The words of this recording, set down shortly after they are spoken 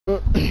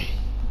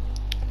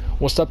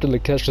What's up,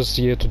 Delicashous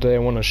here. Today I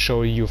want to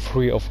show you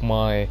 3 of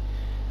my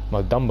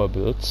DAMBA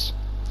builds.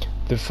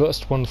 The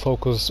first one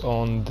focuses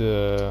on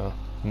the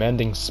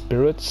mending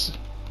spirits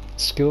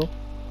skill.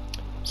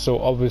 So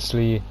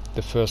obviously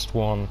the first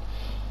one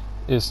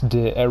is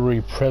the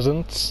every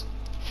presence,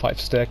 5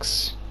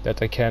 stacks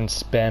that I can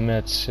spam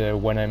it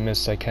when I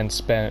miss. I can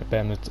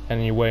spam it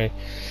anyway,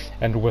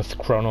 and with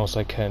Chronos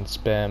I can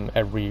spam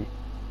every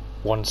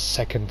 1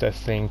 second, I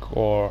think,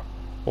 or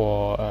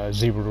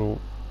 0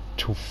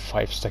 to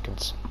 5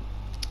 seconds.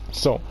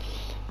 So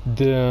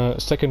the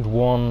second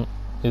one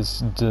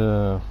is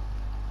the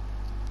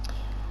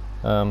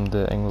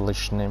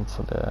English name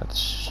for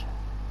that,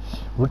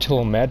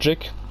 Ritual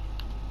Magic,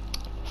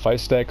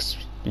 5 stacks,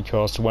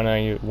 because when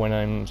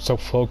I'm so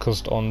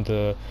focused on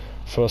the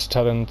first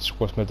talent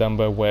with my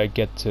DAMBA where I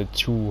get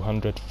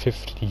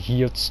 250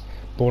 heals,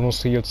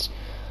 bonus heals,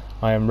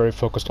 I am very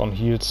focused on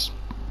heals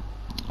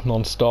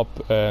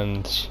non-stop,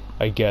 and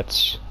I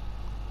get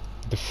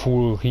the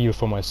full heal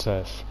for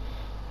myself.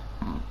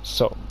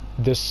 So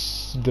the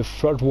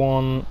third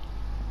one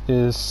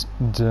is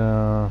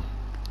the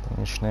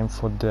English name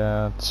for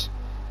that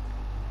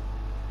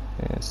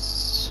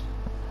is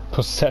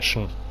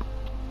Possession.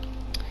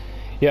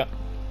 Yeah,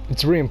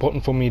 it's really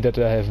important for me that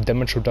I have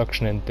damage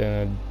reduction, and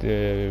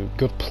the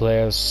good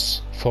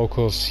players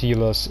focus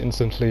healers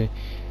instantly,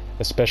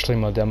 especially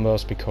my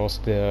DAMBAs, because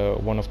they're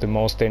one of the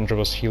most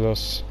dangerous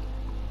healers.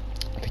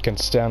 They can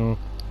stun,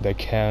 they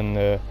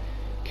can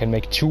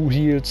make 2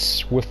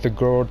 heals with the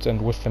Gourd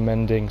and with the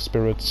Mending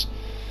Spirits.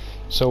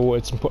 So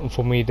it's important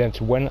for me that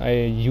when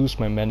I use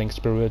my Mending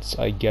Spirits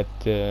I get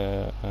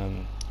the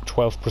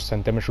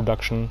 12% damage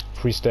reduction,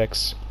 3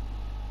 stacks,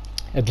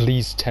 at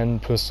least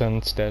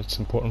 10%. That's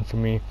important for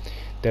me,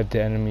 that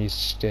the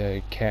enemies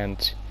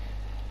can't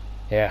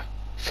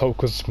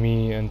focus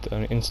me and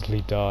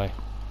instantly die.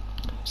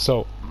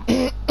 So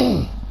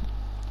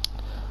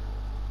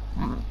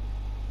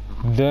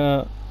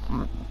the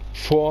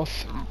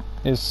fourth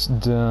is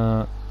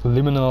the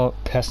Liminal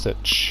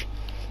Passage.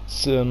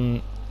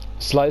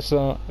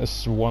 Slicer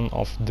is one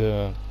of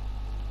the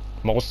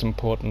most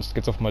important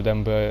skills of my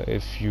DAMBA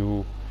if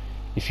you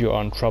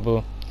are in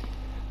trouble.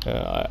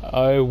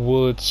 I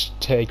would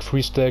take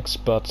 3 stacks,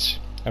 but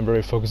I'm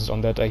very focused on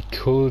that. I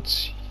could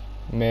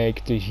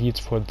make the heats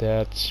for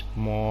that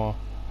more.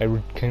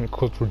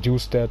 Could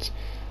reduce that,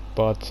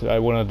 but I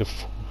wanted the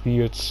full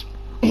heats.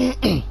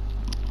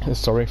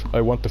 Sorry,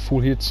 I want the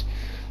full hits.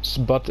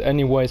 But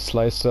anyway,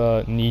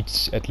 Slicer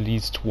needs at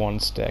least 1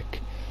 stack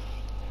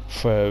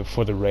for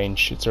the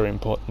range. It's very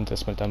important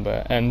as my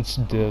DAMBA. And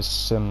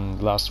this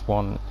last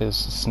one is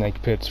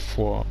Snake Pit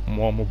for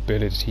more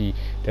mobility,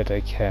 that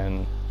I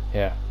can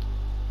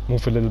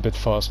move a little bit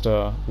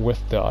faster with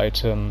the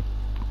item,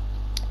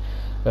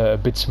 a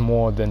bit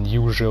more than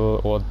usual,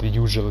 or the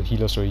usual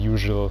healers or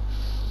usual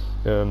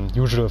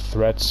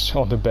threats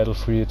on the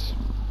battlefield.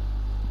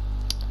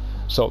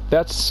 So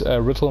that's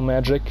Ritual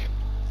Magic,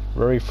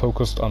 very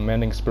focused on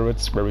Mending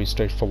Spirits, very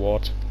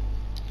straightforward.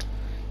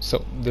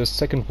 So the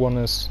second one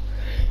is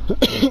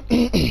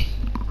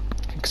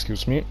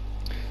excuse me,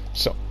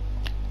 so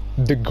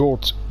the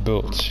Gourd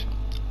build.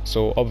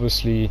 So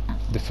obviously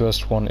the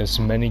first one is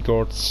many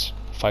Gourds,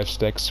 5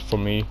 stacks for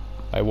me.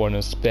 I want to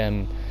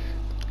spam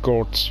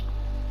Gourd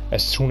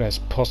as soon as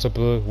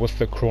possible with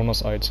the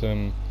Chronos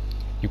item.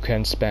 You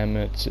can spam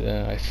it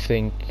I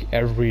think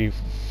every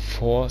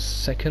 4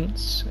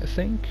 seconds, I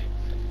think.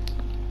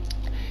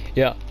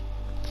 Yeah,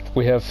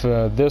 we have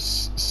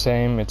this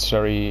same. It's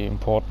very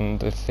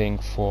important, I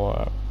think,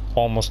 for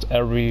almost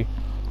every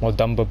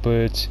DAMBA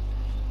build.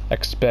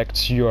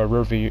 Expect you are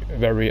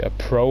very a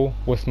pro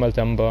with my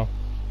DAMBA.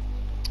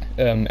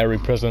 Every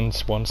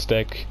presence, 1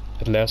 stack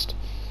at last.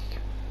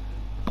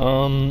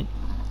 And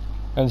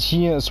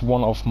here is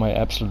one of my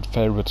absolute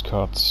favorite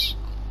cards.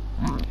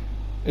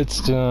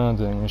 It's the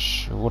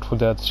English word for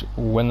that,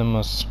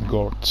 Venomous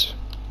Gourd.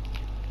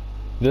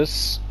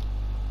 This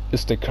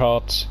is the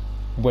card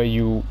where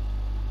you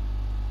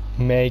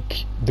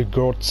make the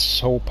Gourd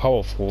so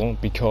powerful,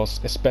 because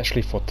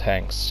especially for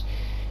tanks.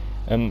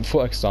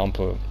 For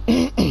example,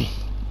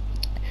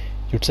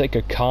 you take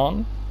a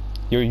Khan,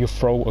 you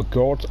throw a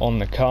Gourd on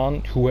the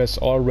Khan who has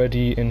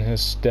already in his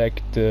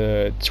stack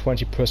the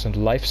 20%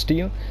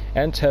 lifesteal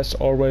and has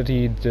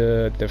already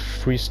the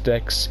 3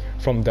 stacks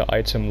from the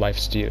item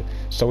lifesteal.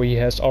 So he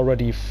has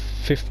already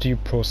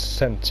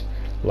 50%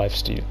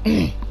 lifesteal.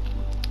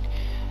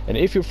 And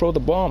if you throw the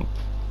bomb,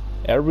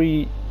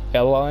 every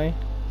ally,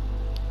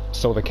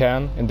 so the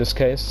Khan in this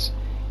case,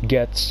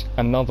 gets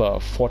another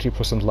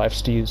 40%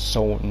 lifesteal,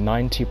 so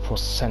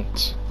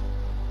 90%.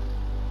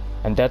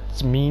 And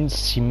that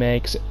means he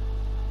makes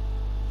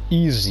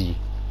easy,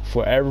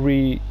 for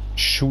every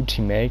shoot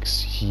he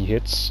makes, he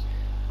hits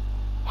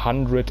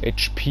 100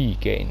 HP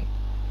gain.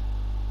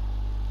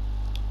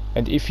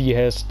 And if he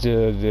has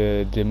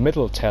the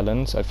middle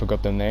talent, I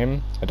forgot the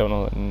name, I don't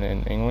know in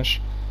English,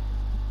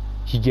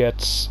 he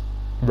gets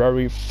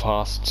very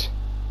fast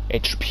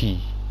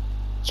HP.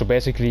 So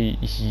basically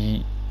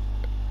he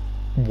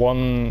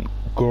 1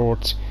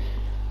 gourd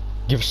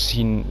gives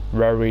him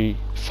very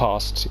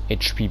fast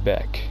HP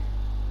back.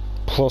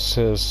 Plus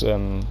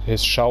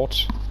his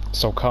shout.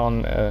 So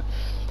Khan,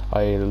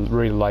 I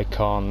really like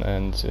Khan,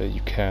 and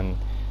you can,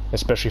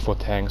 especially for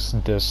tanks,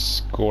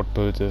 this gourd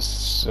build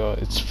is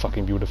it's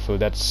fucking beautiful.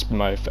 That's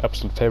my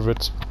absolute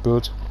favorite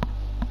build.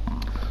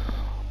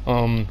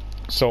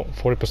 So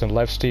 40%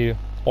 lifesteal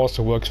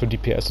also works for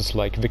DPSs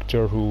like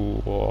Victor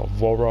or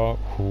Vora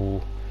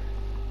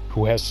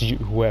who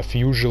have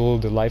usual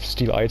the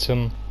lifesteal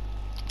item.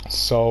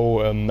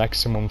 So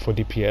maximum for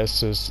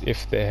DPSs,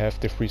 if they have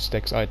the 3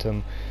 stacks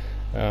item,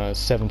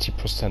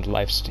 70%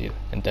 lifesteal,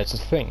 and that's a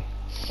thing.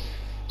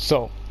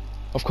 So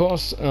of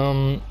course,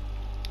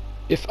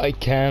 if I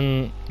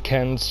can't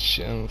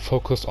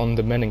focus on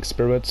the Manning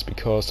Spirits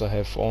because I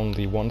have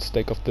only 1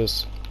 stack of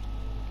this,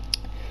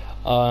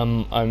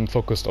 I'm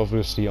focused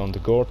obviously on the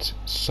gourd,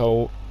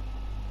 so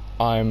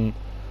I'm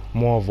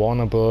more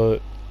vulnerable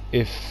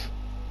if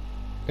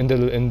in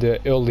the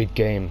early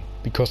game,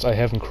 because I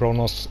haven't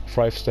Chronos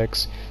 5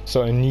 stacks,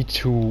 so I need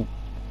to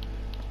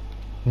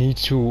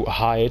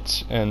hide,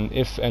 and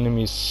if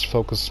enemies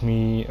focus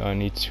me, I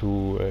need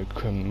to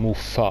move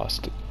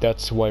fast.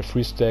 That's why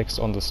 3 stacks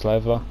on the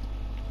Sliver.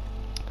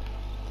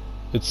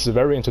 It's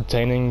very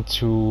entertaining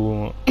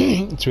to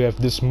to have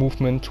this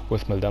movement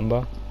with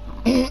Maldamba.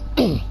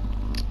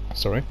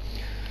 Sorry.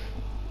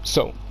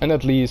 So, and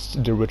at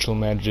least the ritual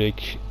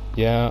magic,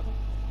 yeah,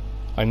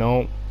 I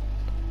know.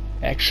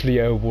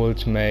 Actually, I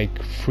would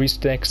make 3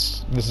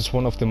 stacks. This is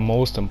one of the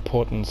most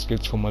important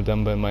skills for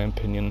Maldamba in my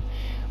opinion,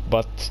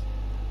 but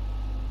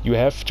you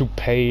have to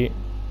pay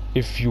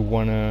if you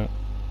wanna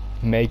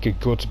make a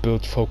good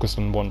build focused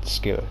on 1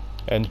 skill.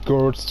 And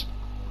Gourd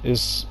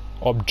is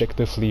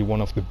objectively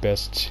one of the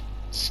best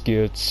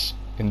skills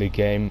in the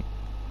game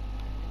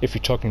if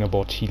you're talking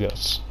about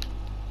healers.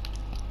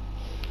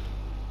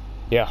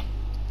 Yeah,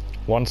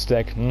 1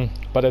 stack,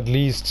 but at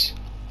least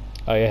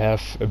I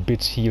have a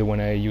bit heal when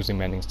I'm using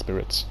Manning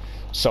Spirits.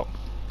 So,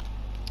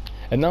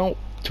 and now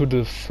to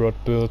the third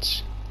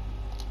build.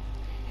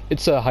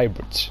 It's a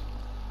hybrid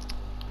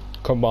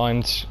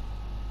combined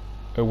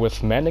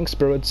with Manning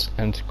Spirits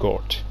and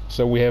Gourd.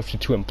 So we have the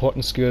 2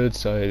 important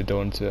skills. I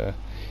don't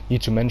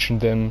need to mention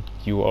them,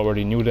 you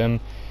already knew them.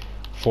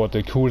 For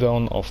the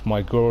cooldown of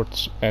my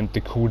Gourd and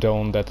the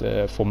cooldown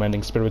that for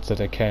Manning Spirits,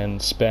 that I can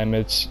spam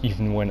it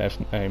even when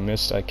I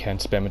miss, I can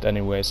spam it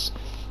anyways.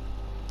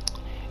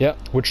 Yeah,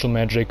 Ritual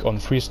Magic on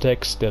 3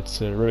 stacks,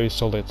 that's a very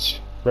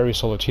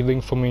solid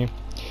healing for me.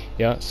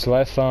 Yeah,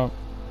 Slifer,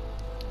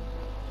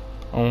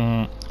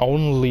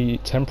 only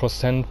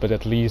 10%, but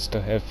at least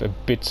I have a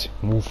bit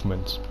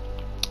movement.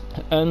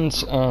 And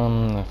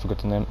I forgot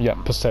the name. Yeah,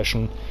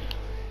 Possession.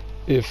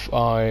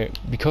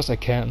 Because I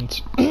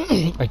can't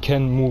I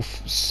can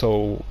move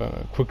so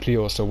quickly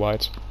or so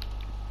wide,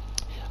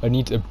 I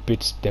need a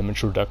bit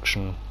damage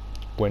reduction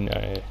when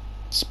I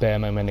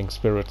spam my Manning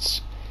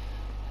Spirits.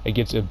 I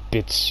get a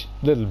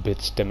little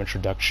bit damage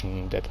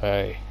reduction that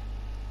I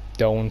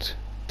don't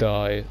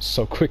die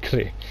so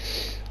quickly.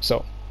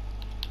 So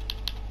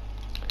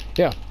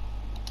yeah,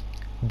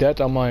 that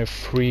are my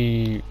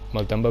 3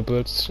 Maldamba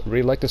builds. I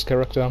really like this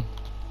character.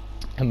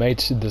 I made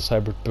this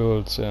hybrid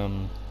build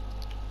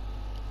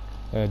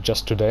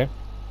just today.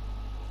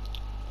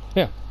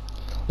 Yeah,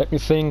 let me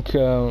think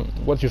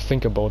what you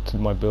think about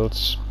my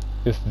builds,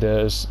 if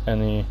there's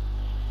any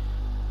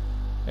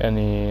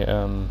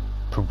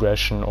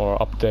progression or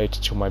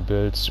update to my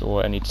builds,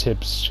 or any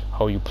tips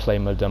how you play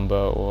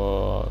Maldamba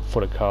or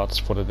for the cards,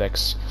 for the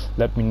decks.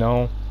 Let me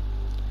know.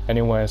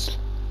 Anyways,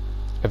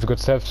 have a good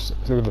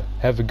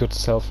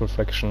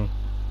self-reflection.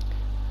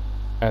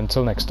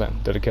 Until next time,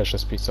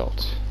 Delicashilous, peace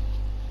out.